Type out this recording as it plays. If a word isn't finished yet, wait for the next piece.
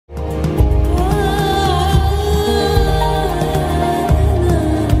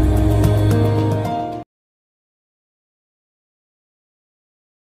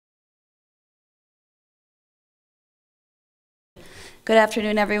Good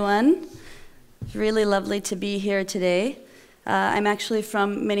afternoon, everyone. It's really lovely to be here today. I'm actually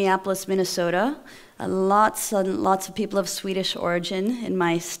from Minneapolis, Minnesota. Lots and lots of people of Swedish origin in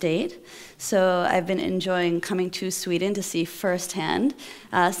my state. So I've been enjoying coming to Sweden to see firsthand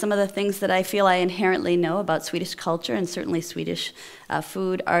some of the things that I feel I inherently know about Swedish culture and certainly Swedish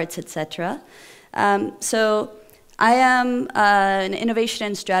food, arts, etc. So I am an innovation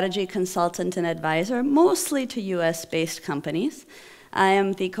and strategy consultant and advisor, mostly to US-based companies. I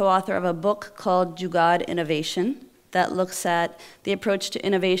am the co-author of a book called Jugaad Innovation that looks at the approach to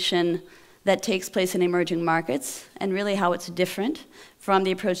innovation that takes place in emerging markets and really how it's different from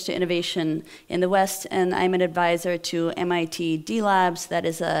the approach to innovation in the West. And I'm an advisor to MIT D-Labs, that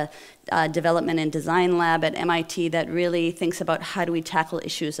is a development and design lab at MIT that really thinks about how do we tackle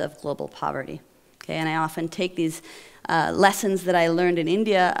issues of global poverty. Okay, and I often take these lessons that I learned in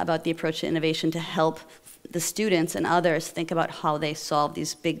India about the approach to innovation to help the students and others think about how they solve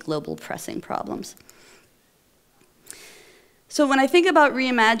these big global pressing problems. So when I think about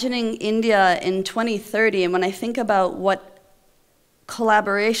reimagining India in 2030, and when I think about what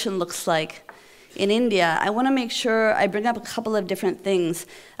collaboration looks like in India, I want to make sure I bring up a couple of different things.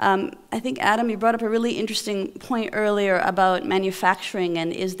 I think, Adam, you brought up a really interesting point earlier about manufacturing,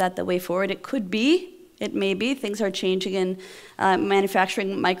 and is that the way forward? It could be. It may be. Things are changing in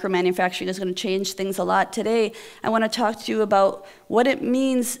manufacturing. Micro-manufacturing is going to change things a lot. Today, I want to talk to you about what it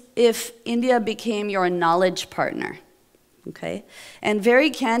means if India became your knowledge partner. Okay? And very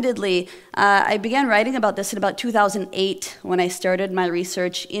candidly, I began writing about this in about 2008 when I started my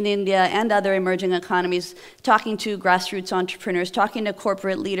research in India and other emerging economies, talking to grassroots entrepreneurs, talking to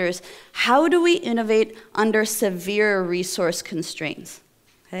corporate leaders. How do we innovate under severe resource constraints?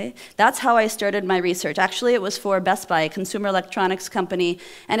 Okay? That's how I started my research. Actually, it was for Best Buy, a consumer electronics company,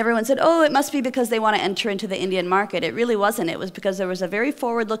 and everyone said, oh, it must be because they want to enter into the Indian market. It really wasn't. It was because there was a very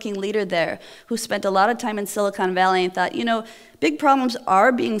forward-looking leader there who spent a lot of time in Silicon Valley and thought, you know, big problems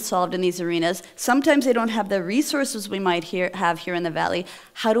are being solved in these arenas. Sometimes they don't have the resources we might have here in the Valley.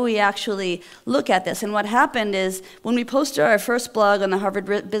 How do we actually look at this? And what happened is, when we posted our first blog on the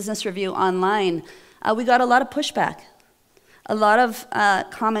Harvard Business Review online, we got a lot of pushback. A lot of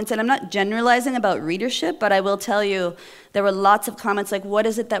comments, and I'm not generalizing about readership, but I will tell you there were lots of comments like, what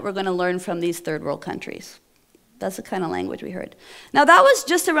is it that we're going to learn from these third world countries? That's the kind of language we heard. Now that was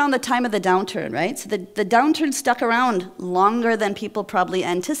just around the time of the downturn, right? So the downturn stuck around longer than people probably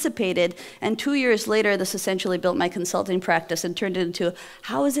anticipated, and 2 years later this essentially built my consulting practice and turned it into,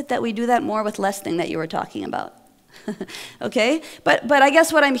 how is it that we do that more with less thing that you were talking about? Okay? But I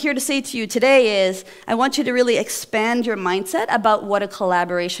guess what I'm here to say to you today is I want you to really expand your mindset about what a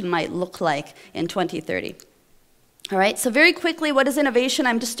collaboration might look like in 2030. All right, so very quickly, what is innovation?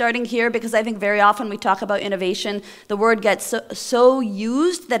 I'm just starting here because I think very often we talk about innovation, the word gets so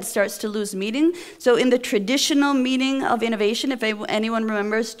used that it starts to lose meaning. So in the traditional meaning of innovation, if anyone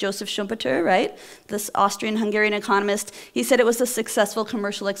remembers Joseph Schumpeter, right, this Austrian-Hungarian economist, he said it was the successful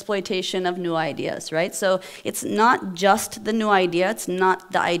commercial exploitation of new ideas, right? So it's not just the new idea, it's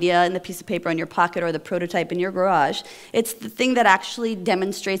not the idea in the piece of paper in your pocket or the prototype in your garage, it's the thing that actually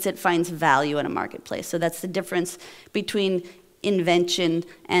demonstrates it finds value in a marketplace. So that's the difference between invention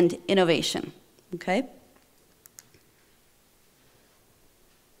and innovation, okay?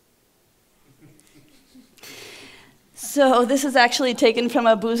 So this is actually taken from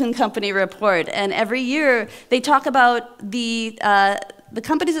a Booz & Company report, and every year they talk about the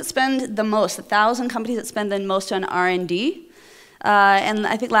companies that spend the most, 1,000 companies that spend the most on R&D. And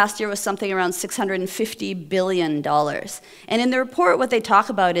I think last year was something around $650 billion. And in the report, what they talk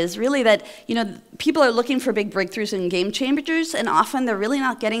about is really that, you know, people are looking for big breakthroughs and game changers, and often they're really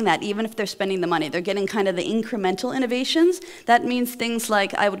not getting that, even if they're spending the money. They're getting kind of the incremental innovations. That means things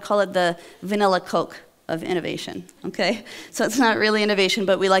like, I would call it the vanilla Coke of innovation, okay? So it's not really innovation,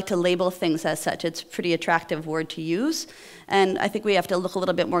 but we like to label things as such. It's a pretty attractive word to use, and I think we have to look a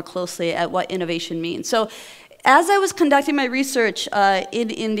little bit more closely at what innovation means. So as I was conducting my research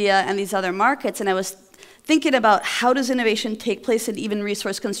in India and these other markets, and I was thinking about how does innovation take place in even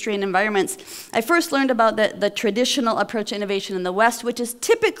resource-constrained environments, I first learned about the traditional approach to innovation in the West, which is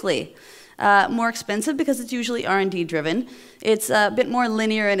typically more expensive because it's usually R&D driven. It's a bit more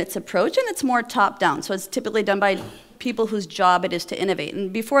linear in its approach, and it's more top-down. So it's typically done by people whose job it is to innovate.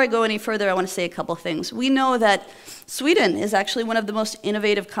 And before I go any further, I want to say a couple things. We know that Sweden is actually one of the most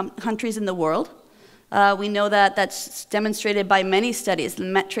innovative countries in the world. We know that that's demonstrated by many studies. The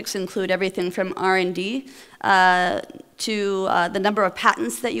metrics include everything from R&D to the number of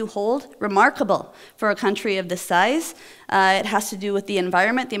patents that you hold, remarkable for a country of this size. It has to do with the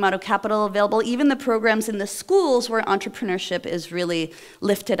environment, the amount of capital available, even the programs in the schools where entrepreneurship is really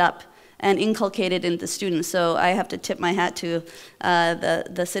lifted up and inculcated into students. So I have to tip my hat to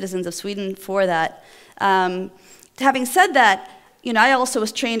the citizens of Sweden for that. Having said that, I also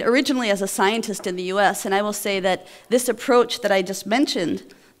was trained originally as a scientist in the US, and I will say that this approach that I just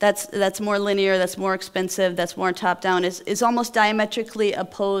mentioned, that's more linear, that's more expensive, that's more top-down, is almost diametrically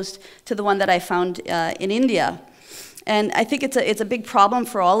opposed to the one that I found in India. And I think it's a big problem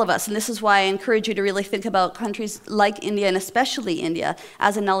for all of us, and this is why I encourage you to really think about countries like India, and especially India,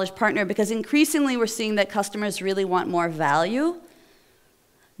 as a knowledge partner, because increasingly we're seeing that customers really want more value,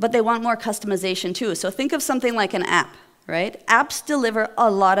 but they want more customization too. So think of something like an app, right? Apps deliver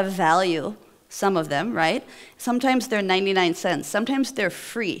a lot of value, some of them, right? Sometimes they're 99 cents, sometimes they're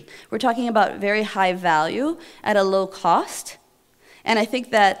free. We're talking about very high value at a low cost. And I think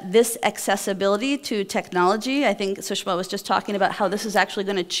that this accessibility to technology, I think Sushma was just talking about how this is actually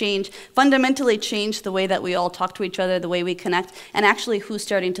going to fundamentally change the way that we all talk to each other, the way we connect, and actually who's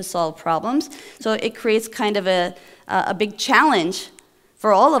starting to solve problems. So it creates kind of a big challenge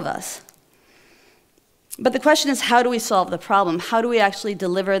for all of us. But the question is, how do we solve the problem? How do we actually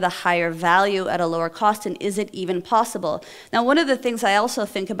deliver the higher value at a lower cost, and is it even possible? Now, one of the things I also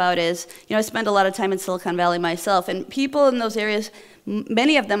think about is, I spend a lot of time in Silicon Valley myself, and people in those areas,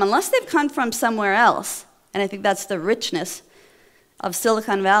 many of them, unless they've come from somewhere else, and I think that's the richness of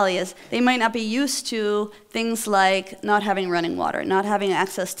Silicon Valley, is they might not be used to things like not having running water, not having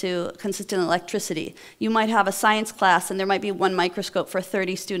access to consistent electricity. You might have a science class and there might be one microscope for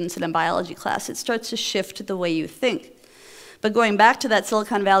 30 students in a biology class. It starts to shift the way you think. But going back to that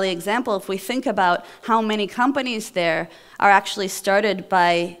Silicon Valley example, if we think about how many companies there are actually started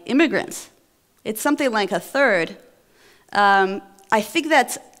by immigrants, it's something like a third. I think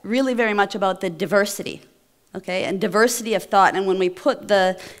that's really very much about the diversity. Okay, and diversity of thought, and when we put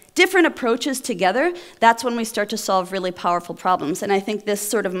the different approaches together, that's when we start to solve really powerful problems. And I think this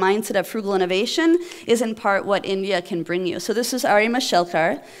sort of mindset of frugal innovation is in part what India can bring you. So this is Arima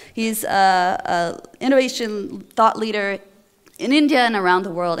Shelkar. He's an innovation thought leader in India and around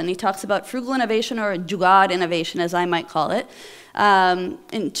the world, and he talks about frugal innovation, or jugaad innovation, as I might call it,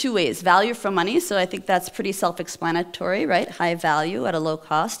 in two ways. Value for money, so I think that's pretty self-explanatory, right? High value at a low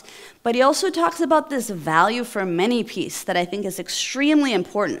cost. But he also talks about this value for many piece that I think is extremely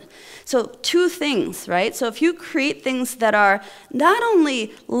important. So two things, right? So if you create things that are not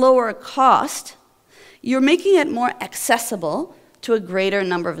only lower cost, you're making it more accessible to a greater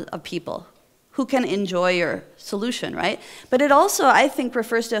number of people who can enjoy your solution, right? But it also, I think,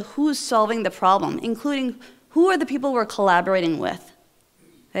 refers to who's solving the problem, including who are the people we're collaborating with,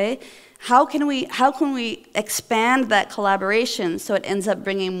 okay? How can we expand that collaboration so it ends up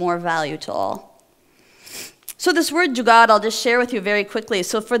bringing more value to all? So this word jugaad, I'll just share with you very quickly.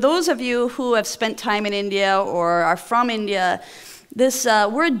 So for those of you who have spent time in India or are from India, this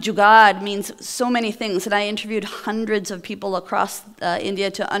word jugaad means so many things, and I interviewed hundreds of people across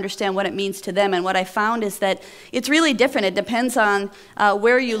India to understand what it means to them, and what I found is that it's really different. It depends on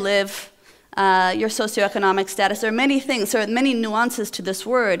where you live, your socioeconomic status. There are many things, there are many nuances to this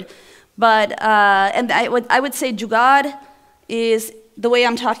word, but and I would say jugaad is, the way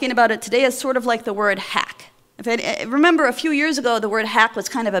I'm talking about it today, is sort of like the word hack. Remember, a few years ago, the word hack was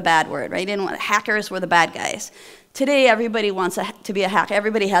kind of a bad word, right? Hackers were the bad guys. Today, everybody wants to be a hacker.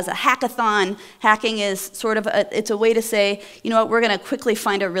 Everybody has a hackathon. Hacking is sort of it's a way to say, you know what, we're going to quickly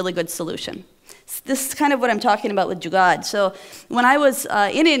find a really good solution. This is kind of what I'm talking about with jugaad. So when I was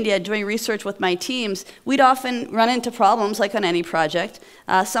in India doing research with my teams, we'd often run into problems like on any project.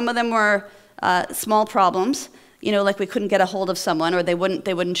 Some of them were small problems, like we couldn't get a hold of someone, or they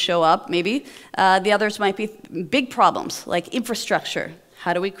wouldn't show up, maybe. The others might be big problems like infrastructure.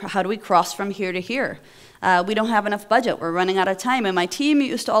 How do we cross from here to here? We don't have enough budget. We're running out of time. And my team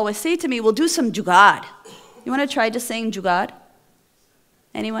used to always say to me, we'll do some jugaad. You want to try just saying jugaad?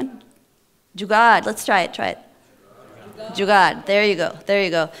 Anyone? Jugaad. Let's try it. Try it. Jugaad. There you go. There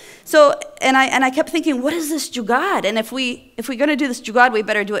you go. So, and I kept thinking, what is this jugaad? And if we're going to do this jugaad, we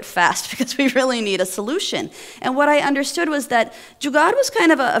better do it fast because we really need a solution. And what I understood was that jugaad was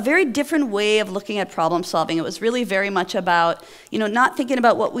kind of a very different way of looking at problem solving. It was really very much about, not thinking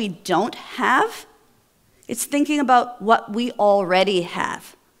about what we don't have. It's thinking about what we already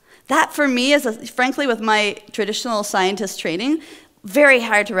have. That for me is, frankly, with my traditional scientist training, very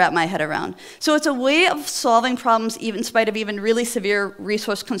hard to wrap my head around. So it's a way of solving problems even in spite of even really severe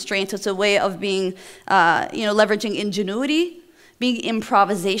resource constraints. It's a way of being, leveraging ingenuity, being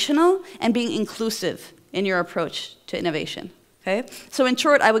improvisational, and being inclusive in your approach to innovation. Okay? So in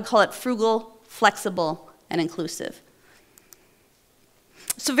short, I would call it frugal, flexible, and inclusive.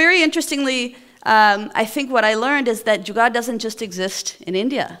 So very interestingly, I think what I learned is that Jugaad doesn't just exist in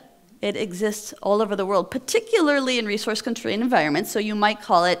India. It exists all over the world, particularly in resource-constrained environments. So you might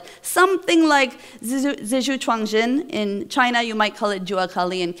call it something like Zizhu Chuangjin in China. You might call it Jua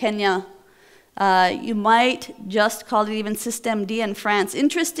Kali in Kenya. You might just call it even System D in France.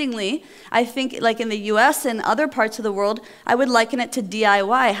 Interestingly, I think like in the US and other parts of the world, I would liken it to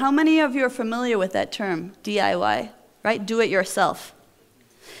DIY. How many of you are familiar with that term, DIY, right? Do it yourself.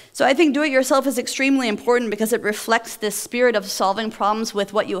 So I think do-it-yourself is extremely important because it reflects this spirit of solving problems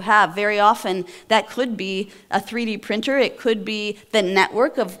with what you have. Very often, that could be a 3D printer. It could be the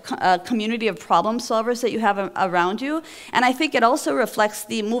network of a community of problem solvers that you have around you. And I think it also reflects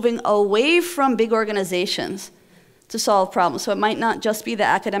the moving away from big organizations to solve problems. So it might not just be the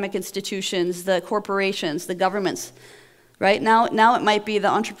academic institutions, the corporations, the governments. Right? Now it might be the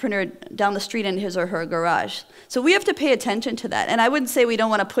entrepreneur down the street in his or her garage. So we have to pay attention to that. And I wouldn't say we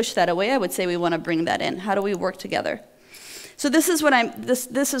don't want to push that away. I would say we want to bring that in. How do we work together? So this is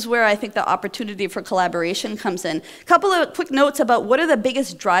where I think the opportunity for collaboration comes in. A couple of quick notes about what are the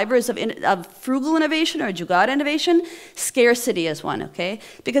biggest drivers of frugal innovation or Jugaad innovation. Scarcity is one, okay?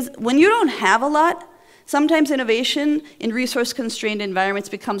 Because when you don't have a lot, sometimes innovation in resource-constrained environments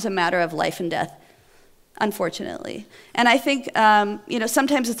becomes a matter of life and death. Unfortunately. And I think,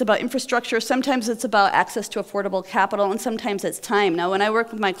 sometimes it's about infrastructure, sometimes it's about access to affordable capital, and sometimes it's time. Now, when I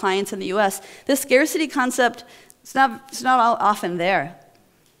work with my clients in the US, this scarcity concept, it's not often there.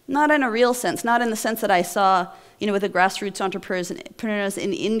 Not in a real sense, not in the sense that I saw, with the grassroots entrepreneurs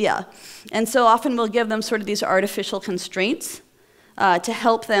in India. And so often we'll give them sort of these artificial constraints to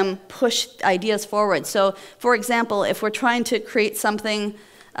help them push ideas forward. So, for example, if we're trying to create something,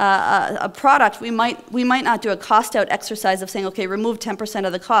 a product, we might not do a cost out exercise of saying, okay, remove 10%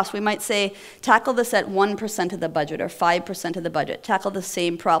 of the cost. We might say, tackle this at 1% of the budget or 5% of the budget. Tackle the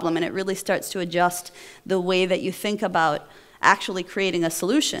same problem, and it really starts to adjust the way that you think about actually creating a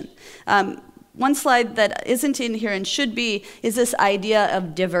solution. One slide that isn't in here and should be is this idea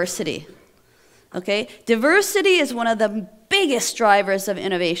of diversity. Okay? Diversity is one of the biggest drivers of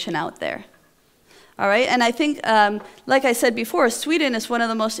innovation out there. All right, and I think, like I said before, Sweden is one of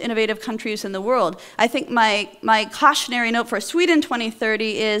the most innovative countries in the world. I think my cautionary note for Sweden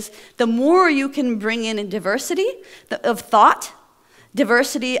 2030 is the more you can bring in diversity of thought,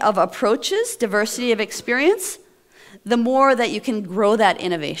 diversity of approaches, diversity of experience, the more that you can grow that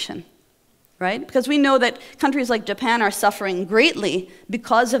innovation, right? Because we know that countries like Japan are suffering greatly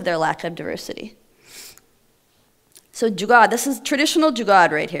because of their lack of diversity. So Jugaad, this is traditional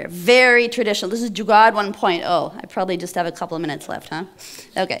Jugaad right here. Very traditional. This is Jugaad 1.0. I probably just have a couple of minutes left, huh?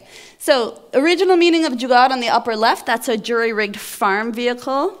 Okay. So original meaning of Jugaad on the upper left, that's a jury-rigged farm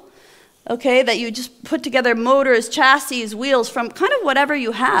vehicle, okay, that you just put together motors, chassis, wheels from kind of whatever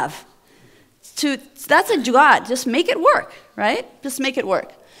you have. That's a Jugaad. Just make it work, right? Just make it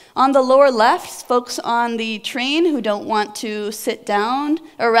work. On the lower left, folks on the train who don't want to sit down,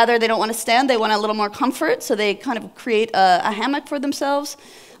 or rather they don't want to stand, they want a little more comfort, so they kind of create a hammock for themselves.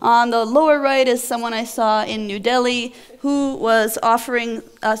 On the lower right is someone I saw in New Delhi who was offering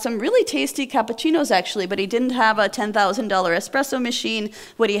some really tasty cappuccinos actually, but he didn't have a $10,000 espresso machine.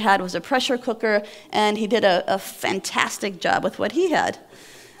 What he had was a pressure cooker, and he did a fantastic job with what he had.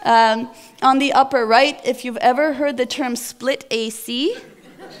 On the upper right, if you've ever heard the term split AC,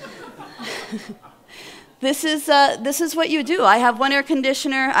 this is what you do. I have one air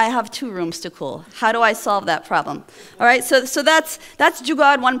conditioner. I have 2 rooms to cool. How do I solve that problem? All right, so that's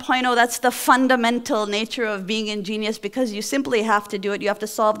Jugaad 1.0. That's the fundamental nature of being ingenious because you simply have to do it. You have to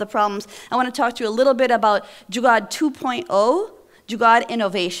solve the problems. I want to talk to you a little bit about Jugaad 2.0. Jugaad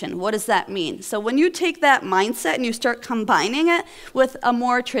innovation. What does that mean? So when you take that mindset and you start combining it with a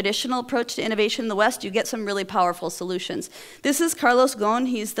more traditional approach to innovation in the West, you get some really powerful solutions. This is Carlos Ghosn.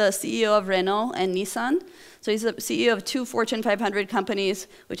 He's the CEO of Renault and Nissan. So he's the CEO of 2 Fortune 500 companies,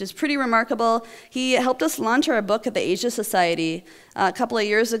 which is pretty remarkable. He helped us launch our book at the Asia Society a couple of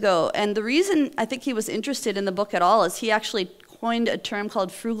years ago. And the reason I think he was interested in the book at all is he actually coined a term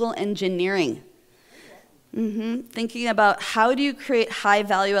called frugal engineering. Thinking about how do you create high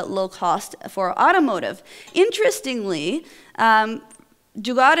value at low cost for automotive. Interestingly,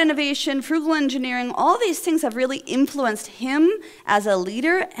 Jugaad innovation, frugal engineering, all these things have really influenced him as a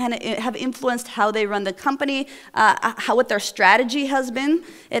leader and have influenced how they run the company, what their strategy has been.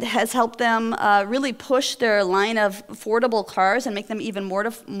 It has helped them really push their line of affordable cars and make them even more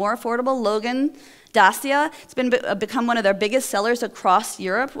affordable. Logan Dacia. It's become one of their biggest sellers across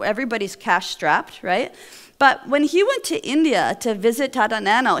Europe. Everybody's cash-strapped, right? But when he went to India to visit Tata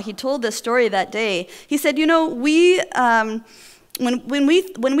Nano, he told this story that day. He said, you know, when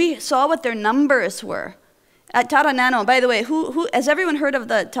we saw what their numbers were, at Tata Nano, by the way, has everyone heard of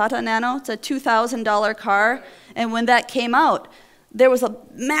the Tata Nano? It's a $2,000 car. And when that came out, there was a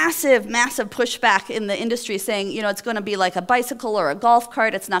massive, massive pushback in the industry saying, you know, it's going to be like a bicycle or a golf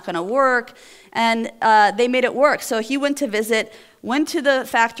cart. It's not going to work. And they made it work. So he went to visit, went to the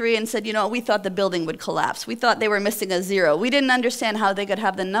factory and said, you know, we thought the building would collapse. We thought they were missing a zero. We didn't understand how they could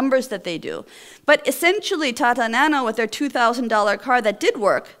have the numbers that they do. But essentially, Tata Nano, with their $2,000 car that did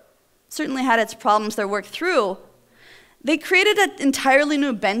work, certainly had its problems they're worked through, they created an entirely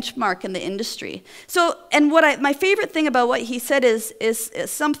new benchmark in the industry. So, and my favorite thing about what he said is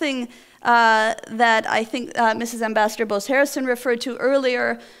something that I think Mrs. Ambassador Bose-Harrison referred to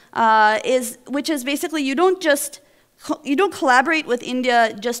earlier, which is basically you don't collaborate with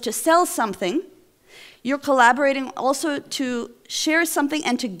India just to sell something. You're collaborating also to share something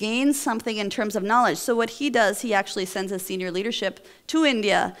and to gain something in terms of knowledge. So what he does, he actually sends his senior leadership to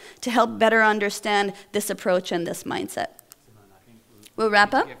India to help better understand this approach and this mindset. We'll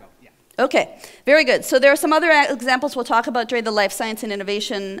wrap up? Okay, very good. So there are some other examples we'll talk about during the Life Science and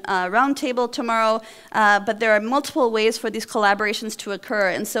Innovation Roundtable tomorrow, but there are multiple ways for these collaborations to occur.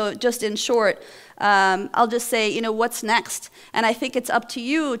 And so just in short, I'll just say, you know, what's next? And I think it's up to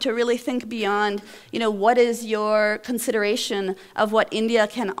you to really think beyond, you know, what is your consideration of what India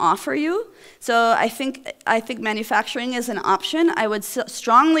can offer you? So I think manufacturing is an option. I would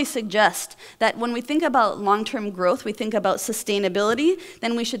strongly suggest that when we think about long-term growth, we think about sustainability,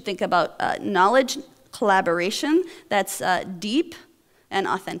 then we should think about knowledge collaboration that's deep and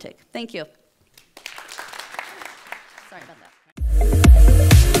authentic. Thank you.